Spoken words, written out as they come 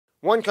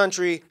One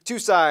country, two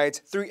sides,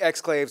 three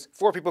exclaves,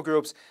 four people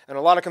groups, and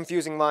a lot of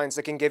confusing lines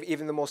that can give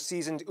even the most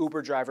seasoned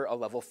Uber driver a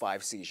level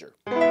 5 seizure.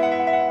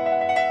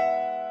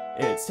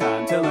 It's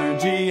time to learn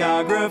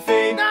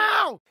geography.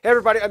 Now! Hey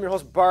everybody, I'm your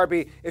host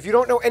Barbie. If you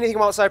don't know anything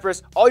about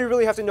Cyprus, all you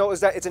really have to know is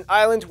that it's an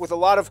island with a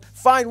lot of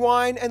fine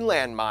wine and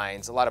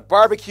landmines, a lot of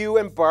barbecue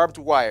and barbed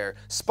wire,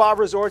 spa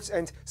resorts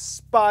and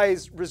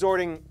spies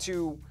resorting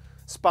to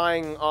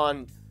spying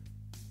on...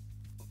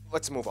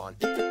 Let's move on.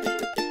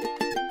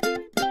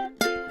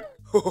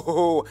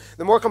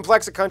 The more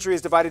complex a country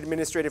is divided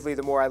administratively,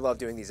 the more I love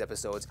doing these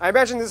episodes. I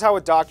imagine this is how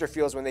a doctor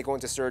feels when they go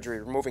into surgery,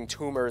 removing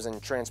tumors and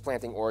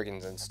transplanting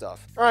organs and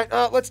stuff. Alright,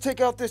 let's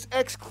take out this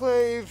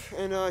exclave,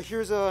 and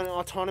here's an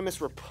autonomous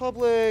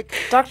republic.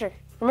 Doctor,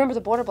 remember the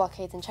border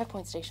blockades and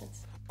checkpoint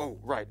stations. Oh,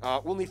 right.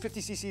 We'll need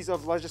 50 cc's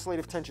of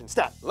legislative tension.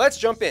 Stop. Let's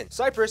jump in.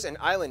 Cyprus, an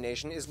island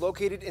nation, is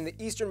located in the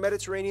eastern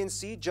Mediterranean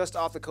Sea, just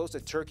off the coast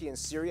of Turkey and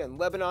Syria and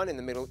Lebanon in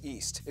the Middle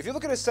East. If you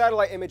look at a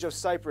satellite image of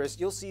Cyprus,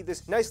 you'll see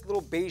this nice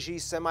little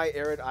beigey,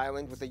 semi-arid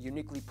island with a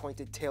uniquely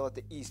pointed tail at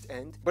the east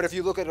end. But if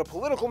you look at a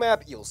political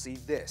map, you'll see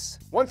this.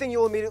 One thing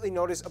you'll immediately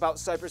notice about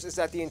Cyprus is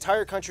that the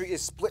entire country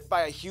is split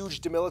by a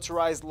huge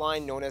demilitarized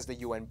line known as the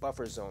UN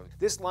buffer zone.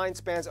 This line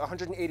spans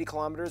 180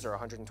 kilometers or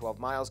 112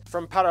 miles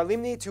from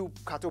Paralimni to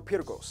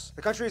Katopyrgos.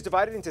 The country is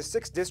divided into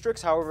 6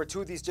 districts, however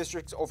 2 of these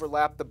districts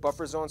overlap the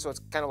buffer zone, so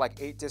it's kind of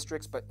like 8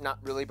 districts, but not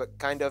really, but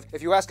kind of.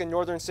 If you ask a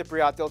northern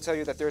Cypriot, they'll tell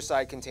you that their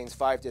side contains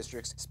 5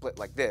 districts, split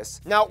like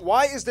this. Now,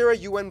 why is there a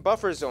UN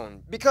buffer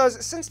zone?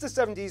 Because since the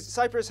 70s,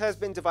 Cyprus has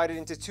been divided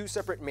into 2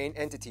 separate main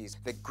entities.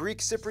 The Greek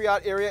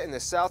Cypriot area in the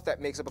south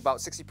that makes up about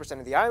 60%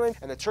 of the island,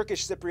 and the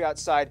Turkish Cypriot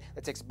side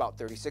that takes about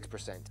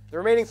 36%. The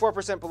remaining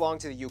 4% belong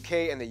to the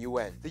UK and the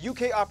UN. The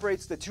UK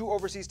operates the 2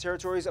 overseas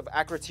territories of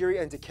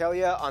Akrotiri and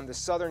Dikelia on the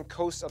southern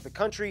coast of the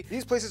country.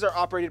 These places are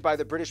operated by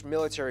the British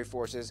military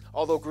forces,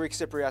 although Greek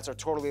Cypriots are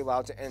totally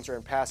allowed to enter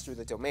and pass through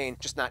the domain,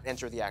 just not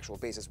enter the actual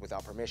bases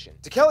without permission.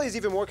 Dikelia is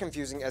even more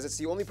confusing as it's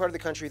the only part of the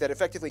country that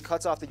effectively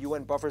cuts off the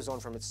UN buffer zone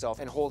from itself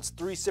and holds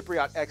 3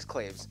 Cypriot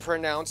exclaves,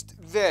 pronounced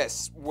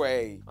this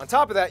way. On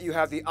top of that, you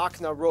have the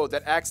Ahhh road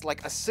that acts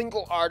like a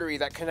single artery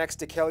that connects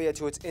Dikelia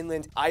to its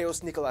inland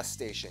Ios Nikolas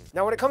station.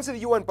 Now, when it comes to the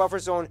UN buffer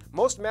zone,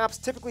 most maps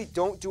typically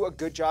don't do a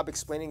good job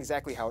explaining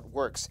exactly how it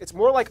works. It's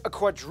more like a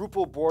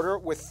quadruple border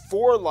with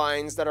 4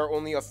 lines that are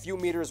only a few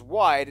meters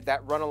wide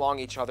that run along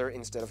each other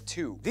instead of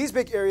 2. These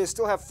big areas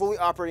still have fully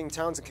operating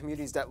towns and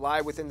communities that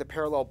lie within the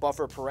parallel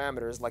buffer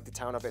parameters, like the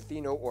town of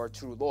Athino or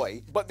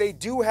Trouloi, but they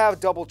do have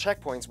double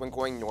checkpoints when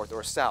going north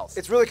or south.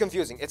 It's really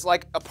confusing. It's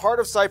like a part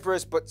of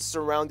Cyprus, but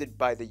surrounded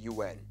by the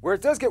UN. Where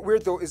it does get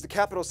weird, though, is the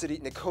capital city,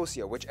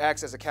 Nicosia, which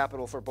acts as a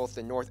capital for both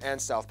the north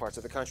and south parts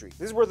of the country.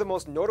 This is where the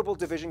most notable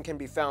division can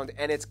be found,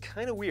 and it's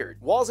kind of weird.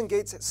 Walls and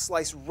gates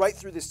slice right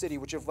through the city,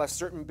 which have left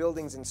certain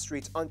buildings and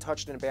streets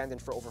untouched and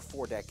abandoned for over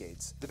 4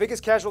 decades. The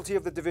biggest casualty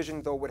of the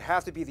division, though, would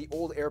have to be the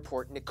old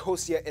airport,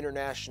 Nicosia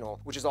International,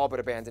 which is all but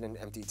abandoned and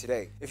empty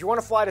today. If you want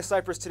to fly to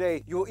Cyprus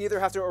today, you will either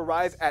have to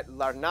arrive at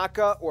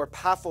Larnaca or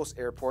Paphos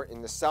Airport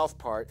in the south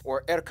part,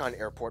 or Erkan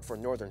Airport for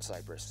northern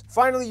Cyprus.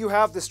 Finally, you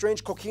have the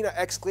strange Kokina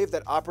exclave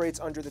that operates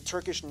under the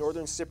Turkish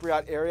northern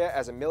Cypriot area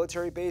as a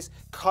military base,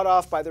 cut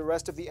off by the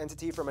rest of the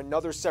entity from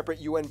another separate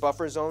UN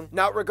buffer zone.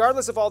 Now,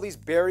 regardless of all these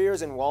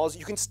barriers and walls,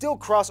 you can still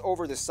cross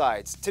over the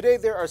sides. Today,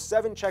 there are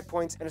 7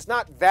 checkpoints, and it's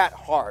not that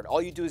hard.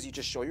 All you do is you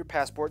just show your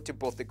passport to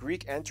both the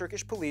Greek and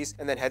Turkish police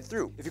and then head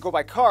through. If you go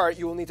by car,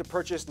 you will need to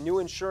purchase new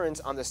insurance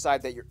on the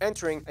side that you're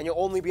entering, and you'll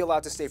only be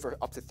allowed to stay for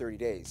up to 30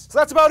 days. So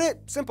that's about it.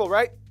 Simple,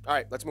 right? All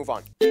right, let's move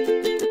on.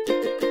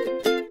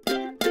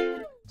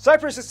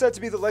 Cyprus is said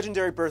to be the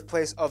legendary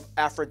birthplace of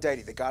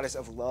Aphrodite, the goddess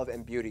of love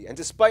and beauty. And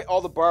despite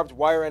all the barbed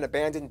wire and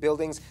abandoned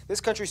buildings,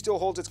 this country still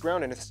holds its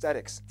ground in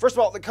aesthetics. First of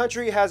all, the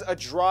country has a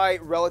dry,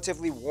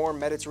 relatively warm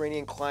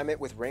Mediterranean climate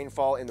with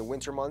rainfall in the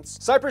winter months.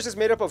 Cyprus is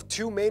made up of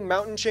 2 main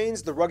mountain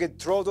chains, the rugged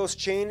Troodos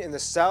chain in the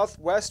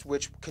southwest,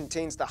 which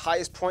contains the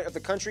highest point of the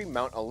country,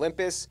 Mount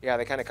Olympus. Yeah,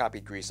 they kind of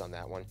copied Greece on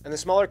that one. And the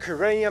smaller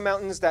Kyrenia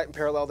mountains that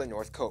parallel the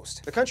north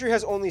coast. The country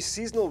has only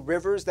seasonal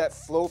rivers that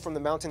flow from the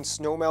mountain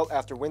snowmelt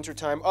after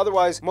wintertime.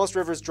 Otherwise, most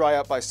rivers dry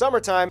up by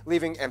summertime,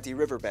 leaving empty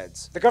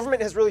riverbeds. The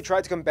government has really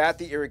tried to combat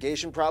the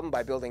irrigation problem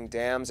by building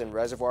dams and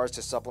reservoirs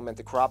to supplement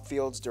the crop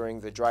fields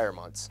during the drier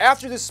months.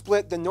 After the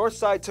split, the north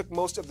side took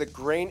most of the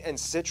grain and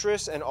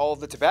citrus and all of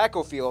the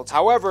tobacco fields.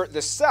 However,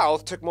 the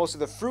south took most of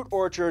the fruit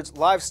orchards,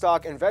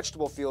 livestock, and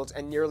vegetable fields,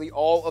 and nearly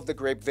all of the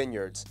grape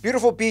vineyards.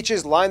 Beautiful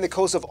beaches line the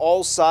coast of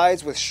all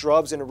sides with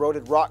shrubs and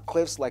eroded rock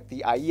cliffs like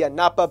the Ahhh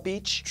Napa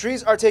beach.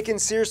 Trees are taken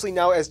seriously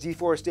now as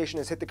deforestation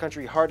has hit the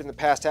country hard in the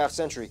past half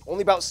century.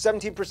 Only about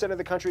 17% of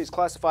the country is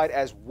classified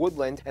as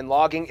woodland, and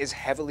logging is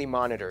heavily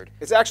monitored.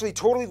 It's actually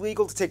totally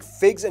legal to take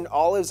figs and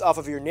olives off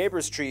of your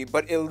neighbor's tree,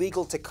 but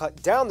illegal to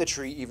cut down the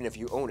tree even if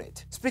you own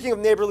it. Speaking of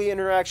neighborly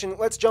interaction,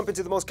 let's jump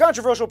into the most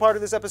controversial part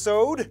of this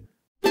episode.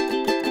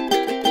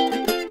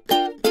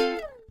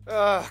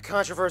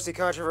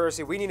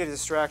 Controversy. We need a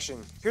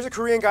distraction. Here's a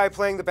Korean guy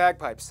playing the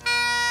bagpipes.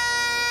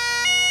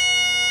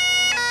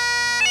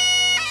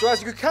 So as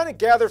you could kind of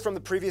gather from the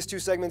previous two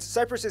segments,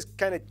 Cyprus is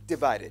kind of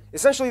divided.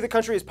 Essentially, the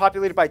country is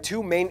populated by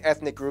two main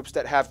ethnic groups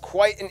that have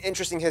quite an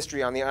interesting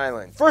history on the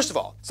island. First of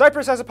all,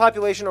 Cyprus has a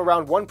population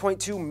around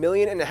 1.2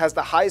 million and it has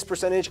the highest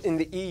percentage in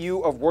the EU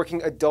of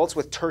working adults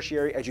with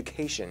tertiary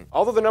education.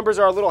 Although the numbers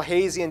are a little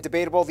hazy and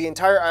debatable, the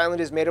entire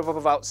island is made up of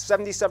about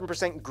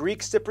 77%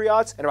 Greek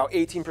Cypriots and about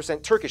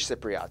 18% Turkish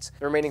Cypriots.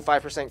 The remaining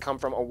 5% come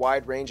from a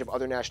wide range of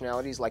other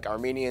nationalities like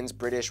Armenians,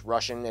 British,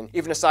 Russian, and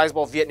even a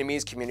sizable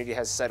Vietnamese community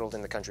has settled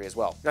in the country as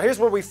well. Now here's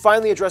where we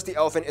finally address the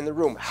elephant in the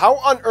room. How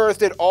on earth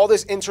did all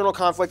this internal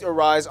conflict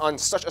arise on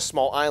such a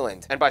small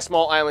island? And by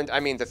small island, I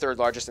mean the third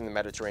largest in the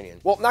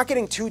Mediterranean. Well, not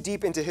getting too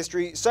deep into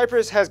history,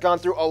 Cyprus has gone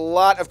through a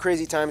lot of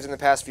crazy times in the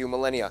past few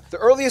millennia. The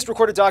earliest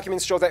recorded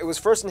documents show that it was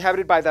first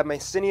inhabited by the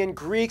Mycenaean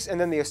Greeks,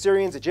 and then the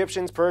Assyrians,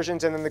 Egyptians,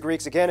 Persians, and then the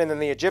Greeks again, and then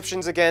the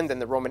Egyptians again, then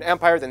the Roman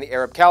Empire, then the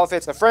Arab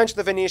Caliphates, the French,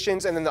 the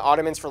Venetians, and then the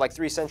Ottomans for like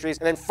 3 centuries,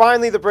 and then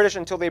finally the British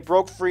until they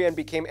broke free and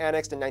became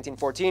annexed in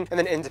 1914, and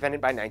then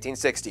independent by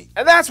 1960.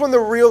 And that's when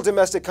the real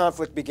domestic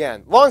conflict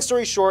began. Long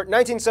story short,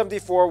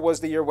 1974 was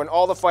the year when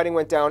all the fighting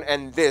went down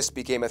and this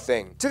became a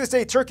thing. To this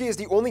day, Turkey is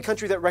the only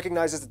country that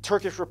recognizes the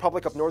Turkish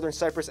Republic of Northern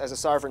Cyprus as a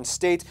sovereign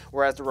state,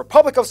 whereas the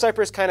Republic of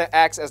Cyprus kind of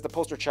acts as the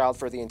poster child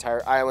for the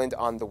entire island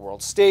on the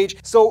world stage.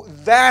 So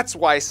that's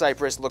why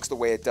Cyprus looks the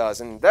way it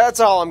does, and that's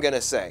all I'm gonna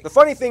say. The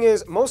funny thing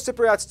is, most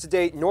Cypriots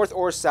today, north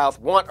or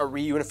south, want a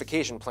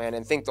reunification plan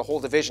and think the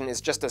whole division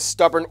is just a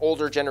stubborn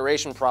older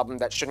generation problem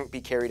that shouldn't be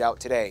carried out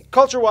today.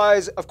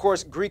 Culture-wise, of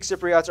course, Greek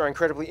Cypriots are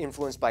incredibly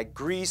influenced by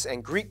Greece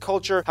and Greek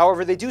culture.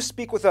 However, they do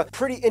speak with a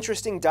pretty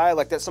interesting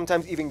dialect that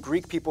sometimes even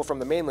Greek people from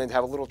the mainland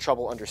have a little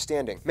trouble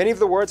understanding. Many of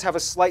the words have a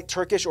slight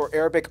Turkish or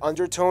Arabic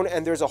undertone,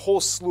 and there's a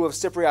whole slew of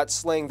Cypriot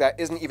slang that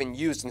isn't even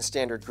used in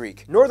standard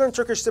Greek. Northern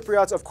Turkish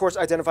Cypriots, of course,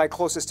 identify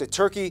closest to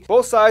Turkey.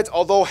 Both sides,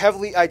 although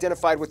heavily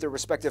identified with their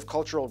respective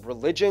cultural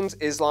religions,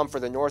 Islam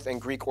for the north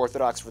and Greek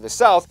Orthodox for the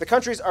south, the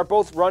countries are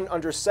both run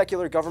under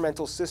secular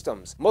governmental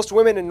systems. Most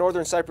women in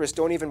northern Cyprus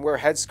don't even wear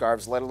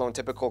headscarves, let alone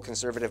typical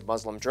conservative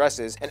Muslim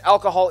dresses, and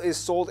alcohol is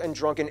sold and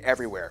drunken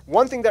everywhere.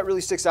 One thing that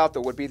really sticks out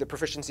though would be the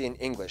proficiency in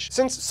English.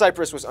 Since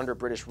Cyprus was under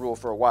British rule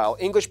for a while,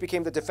 English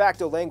became the de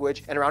facto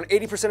language, and around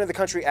 80% of the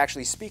country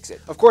actually speaks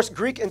it. Of course,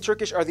 Greek and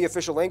Turkish are the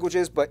official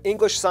languages, but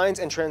English signs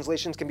and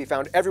translations can be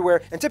found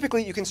everywhere, and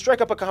typically you can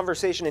strike up a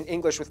conversation in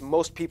English with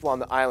most people on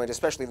the island,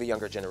 especially the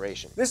younger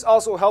generation. This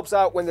also helps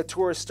out when the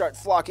tourists start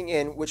flocking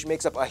in, which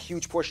makes up a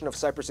huge portion of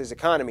Cyprus's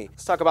economy.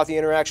 Let's talk about the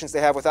interactions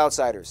they have with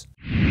outsiders.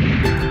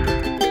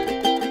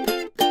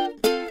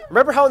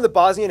 Remember how in the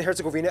Bosnia and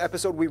Herzegovina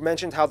episode we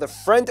mentioned how the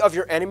friend of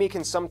your enemy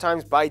can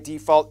sometimes by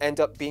default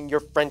end up being your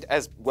friend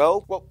as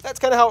well? Well, that's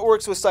kind of how it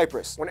works with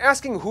Cyprus. When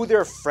asking who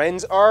their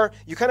friends are,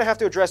 you kind of have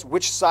to address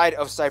which side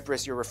of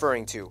Cyprus you're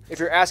referring to. If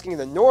you're asking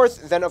the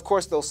north, then of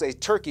course they'll say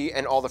Turkey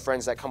and all the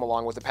friends that come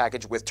along with the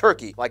package with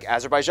Turkey, like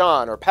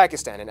Azerbaijan or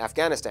Pakistan and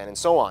Afghanistan and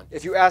so on.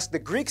 If you ask the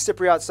Greek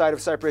Cypriot side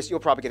of Cyprus, you'll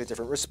probably get a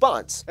different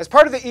response. As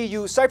part of the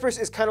EU, Cyprus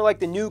is kind of like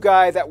the new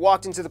guy that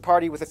walked into the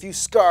party with a few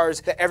scars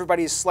that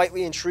everybody is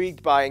slightly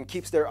intrigued by and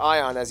keeps their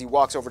eye on as he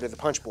walks over to the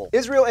punch bowl.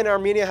 Israel and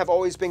Armenia have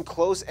always been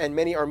close, and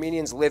many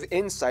Armenians live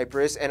in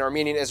Cyprus, and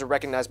Armenian is a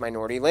recognized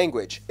minority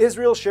language.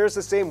 Israel shares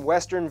the same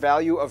Western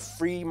value of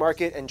free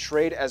market and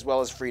trade as well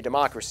as free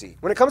democracy.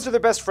 When it comes to their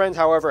best friend,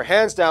 however,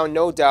 hands down,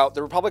 no doubt,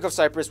 the Republic of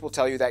Cyprus will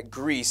tell you that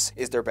Greece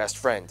is their best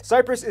friend.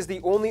 Cyprus is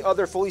the only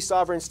other fully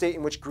sovereign state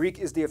in which Greek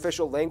is the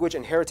official language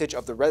and heritage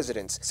of the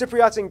residents.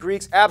 Cypriots and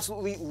Greeks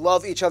absolutely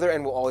love each other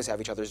and will always have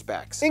each other's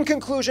backs. In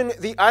conclusion,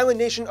 the island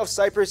nation of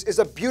Cyprus is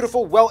a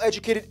beautiful,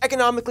 well-educated,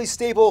 economically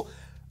stable,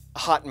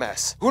 hot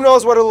mess. Who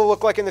knows what it'll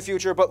look like in the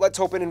future, but let's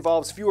hope it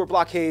involves fewer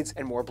blockades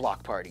and more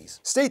block parties.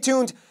 Stay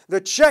tuned. The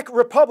Czech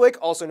Republic,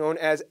 also known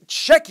as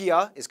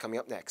Czechia, is coming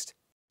up next.